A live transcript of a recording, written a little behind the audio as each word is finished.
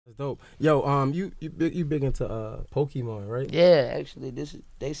That's dope. Yo, you big into Pokemon, right? Yeah, actually,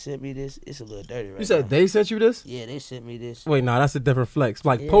 they sent me this. It's a little dirty right You said now. they sent you this? Yeah, they sent me this. Wait, nah, that's a different flex.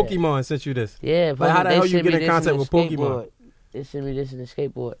 Like Yeah. Pokemon sent you this. Yeah, Like how the they hell you sent get me in this contact the with Pokemon? skateboard. They sent me this in the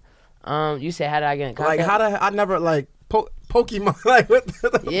skateboard. You said how did I get in Like contact? I never like Pokemon. Like what?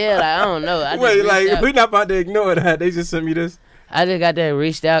 Yeah, like I don't know. I just Wait, reached like out. we not about to ignore that. They just sent me this. I just got there and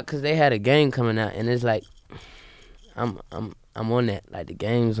reached out because they had a game coming out, and it's like, I'm on that. Like the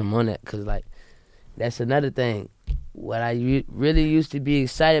games, I'm on that because like that's another thing. What I really used to be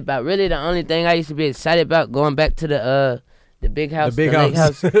excited about, really the only thing I used to be excited about, going back to the big house, The big lake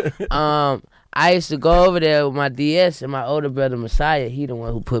house. I used to go over there with my DS and my older brother Messiah. He the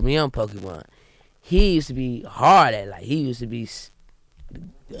one who put me on Pokemon. He used to be hard at like he used to be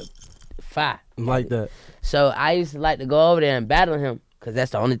fire. Like that. So I used to like to go over there and battle him because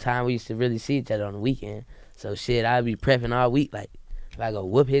that's the only time we used to really see each other on the weekend. So shit, I'd be prepping all week like if I go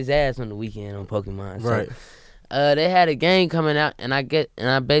whoop his ass on the weekend on Pokemon. So, Right. they had a game coming out and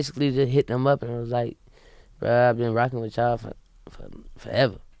I basically just hit them up and I was like, bro, I've been rocking with y'all for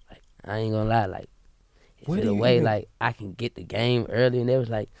forever. Like I ain't gonna lie, like is it a way like I can get the game early? And they was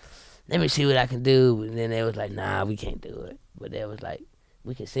like, let me see what I can do. And then they was like, nah, we can't do it. But they was like,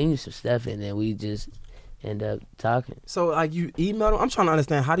 we can send you some stuff, and then we just end up talking. So like you emailed them? I'm trying to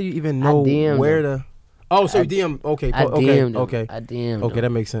understand. How do you even know DM'd where them. to? Oh, so you DM? Okay, I okay, DM'd them. okay, I DM'd okay. them. That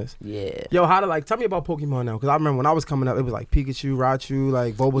makes sense. Yeah. Yo, how to like? Tell me about Pokemon now, because I remember when I was coming up, it was like Pikachu, Raichu,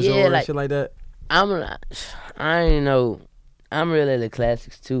 like Bulbasaur, Yeah, and like- shit like that. I ain't know. I'm really the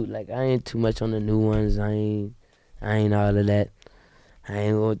classics too. Like I ain't too much on the new ones. I ain't all of that. I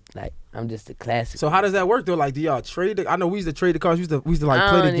ain't gonna like. I'm just the classic. So how does that work though? Like, do y'all trade? I know we used to trade the cards. We used to like I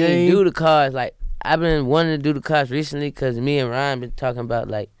play the don't even game. do the cards. Like I've been wanting to do the cards recently because me and Ryan been talking about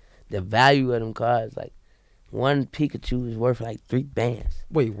like the value of them cards. Like one Pikachu is worth like 3 bands.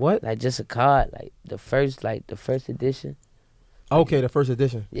 Wait, what? Like just a card. Like the first edition. Okay, the first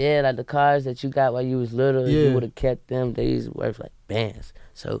edition. Yeah, like the cards that you got while you was little. If Yeah. you would have kept them, they's worth like bands.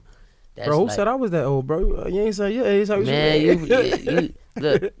 So that's Bro, who like, said I was that old, bro? You ain't say your age. How man, you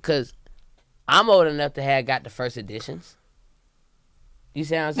look, cause I'm old enough to have got the first editions. You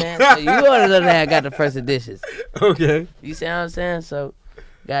see what I'm saying? So you old enough to have got the first editions. Okay. You see what I'm saying? So,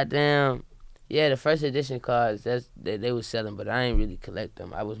 goddamn, yeah, the first edition cards they was selling, but I ain't really collect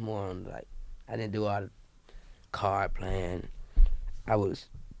them. I was more on like I didn't do all the card playing. I was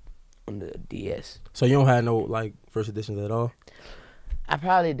on the DS. So you don't have no like first editions at all? I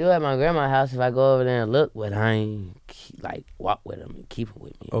probably do at my grandma's house if I go over there and look, but I ain't like walk with them and keep them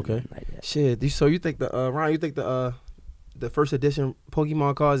with me. or Okay. nothing like that. Shit. So you think the Ryan? You think the first edition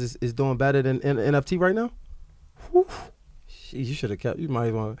Pokemon cards is doing better than NFT right now? Whew. Jeez, you should have kept. You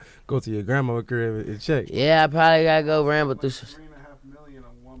might want to go to your grandma's crib and check. Yeah, I probably gotta go ramble through some. 3.5 million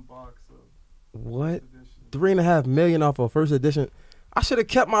on one box of What? edition. $3.5 million off of first edition. I should have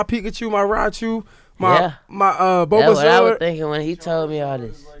kept my Pikachu, my Raichu, Yeah. my That's what I was Bulbasaur. thinking when he told me all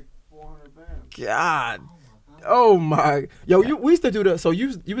this. It's like 400 bands. God. Oh my. Yo, we used to do that. So you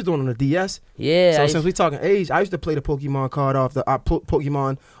was doing on the DS. Yeah, So I since used- we talking age, I used to play the Pokemon card off the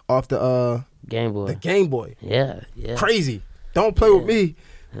Pokemon off the Game Boy. Game Boy. Yeah. Crazy. Don't play with me.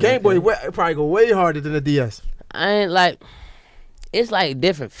 Game Boy probably go way harder than the DS. I ain't like. It's like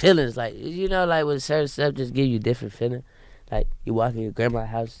different feelings. Like you know, like with certain stuff, just give you different feeling. Like you walk in your grandma's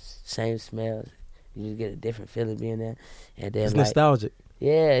house, same smells. You just get a different feeling being there, and then It's like nostalgic.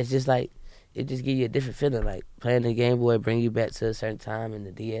 yeah, it's just like it just give you a different feeling. Like playing the Game Boy bring you back to a certain time, in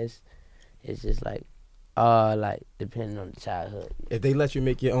the DS, it's just like like depending on the childhood. If they let you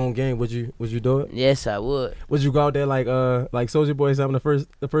make your own game, would you do it? Yes, I would. Would you go out there like Soldier Boy having the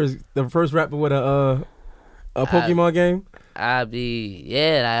first rapper with a Pokemon game? I'd be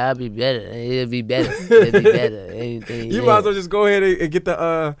better. It'd be better. It'd be better. Anything. You yeah. might as well just go ahead and get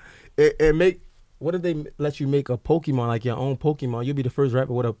the and make. What if they let you make a Pokemon, like your own Pokemon? You'll be the first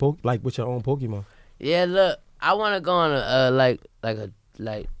rapper with with your own Pokemon. Yeah, look, I want to go on a like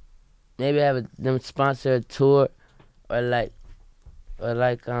maybe have them sponsor a tour or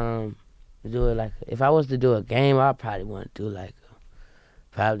do it like if I was to do a game, I probably want to do like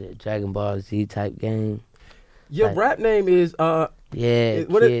probably a Dragon Ball Z type game. Your Like- rap name is Yeah,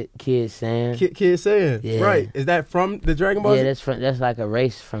 What Kid Sam. Kid saying, Yeah. right? Is that from the Dragon Ball? Yeah, Z? that's like a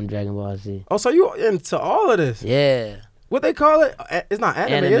race from Dragon Ball Z. Oh, so you into all of this? Yeah, What they call it? It's not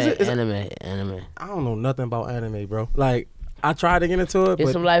anime, is it? anime. I don't know nothing about anime, bro. Like I tried to get into it, There's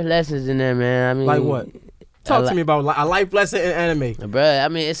but some life lessons in there, man. I mean, like what? Talk to me about a life lesson in anime. Bruh, I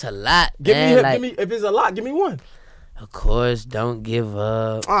mean, it's a lot. Give man. me, like, give me. If it's a lot, give me one. Of course, Don't Give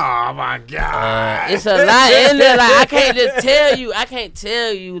Up. Oh my God. It's a lot in there. Like I can't just tell you. I can't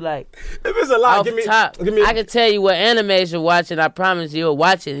tell you like If it's a lot, off give me. top. Give me. I can tell you what animes you're watching. I promise you'll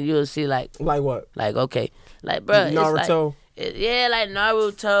watch it and you'll see like Like what? okay, like bro, Naruto. It's like, like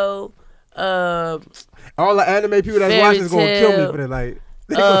Naruto. All the anime people that's Fairy watching is gonna kill me Tail. for that. Like,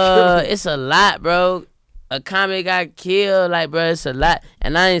 they gonna kill me. It's a lot, bro. A comic got killed, like bro, it's a lot.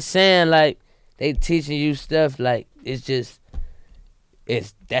 And I ain't saying like they teaching you stuff like it's just.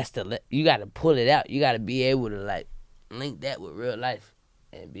 You gotta pull it out. You gotta be able to like link that with real life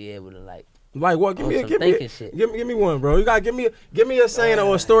and be able to like what? Give me one, bro. You gotta give me a saying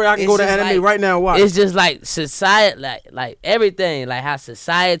or a story I can go to anime like, right now and watch. It's just like society, like everything, like how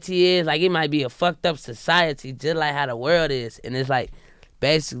society is. Like it might be a fucked up society, just like how the world is, and it's like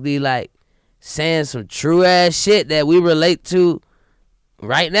basically like saying some true ass shit that we relate to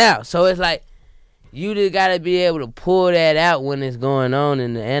right now. So it's like. You just gotta be able to pull that out when it's going on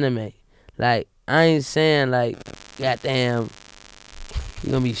in the anime. Like, I ain't saying like, goddamn,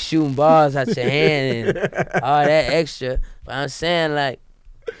 you gonna be shooting balls out your hand and all that extra. But I'm saying like,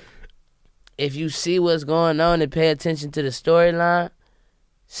 if you see what's going on and pay attention to the storyline,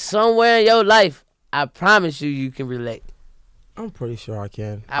 somewhere in your life, I promise you can relate. I'm pretty sure I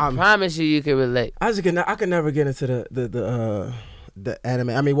can. I promise you can relate. I could never get into the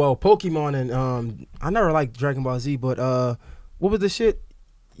anime. I mean, well, Pokemon and I never liked Dragon Ball Z, but what was the shit?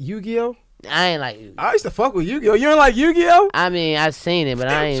 Yu-Gi-Oh? I ain't like Yu-Gi-Oh. I used to fuck with Yu-Gi-Oh. You don't like Yu-Gi-Oh? I mean, I seen it, but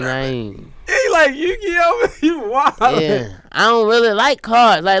I ain't. You ain't like Yu-Gi-Oh? You wild. Yeah, I don't really like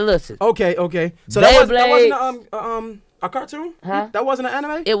cards. Like, listen. Okay. So that wasn't a cartoon? Huh? That wasn't an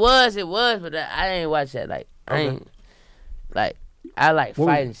anime? It was, but I ain't watch that. Like, I ain't like. I like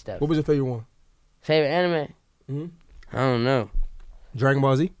fighting stuff. What was your favorite one? Favorite anime? Mm-hmm. I don't know. Dragon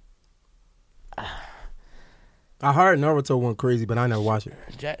Ball Z? I heard Naruto went crazy, but I never watched it.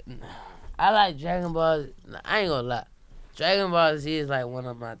 I like Dragon Ball. I ain't gonna lie. Dragon Ball Z is like one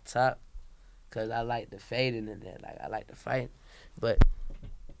of my top, cause I like the fading and that. Like I like the fighting, but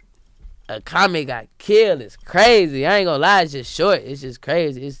a comic got killed. It's crazy. I ain't gonna lie. It's just short. It's just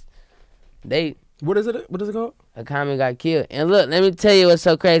crazy. What is it? What is it called? A comic got killed. And look, let me tell you what's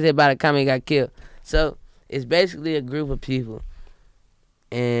so crazy about a comic got killed. So it's basically a group of people.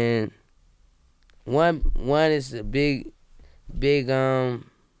 And one is a big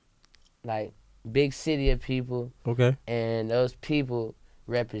city of people. Okay. And those people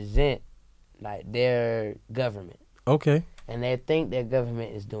represent like their government. Okay. And they think their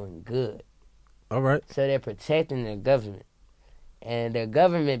government is doing good. All right. So they're protecting their government. And their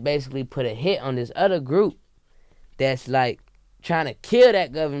government basically put a hit on this other group that's like trying to kill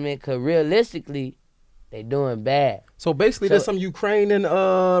that government because realistically they doing bad. So basically, there's some Ukraine and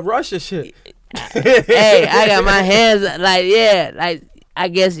Russia shit. Hey, I got my hands like I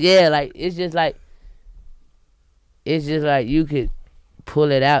guess like it's just like you could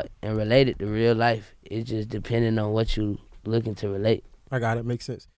pull it out and relate it to real life. It's just depending on what you looking to relate. I got it. Makes sense.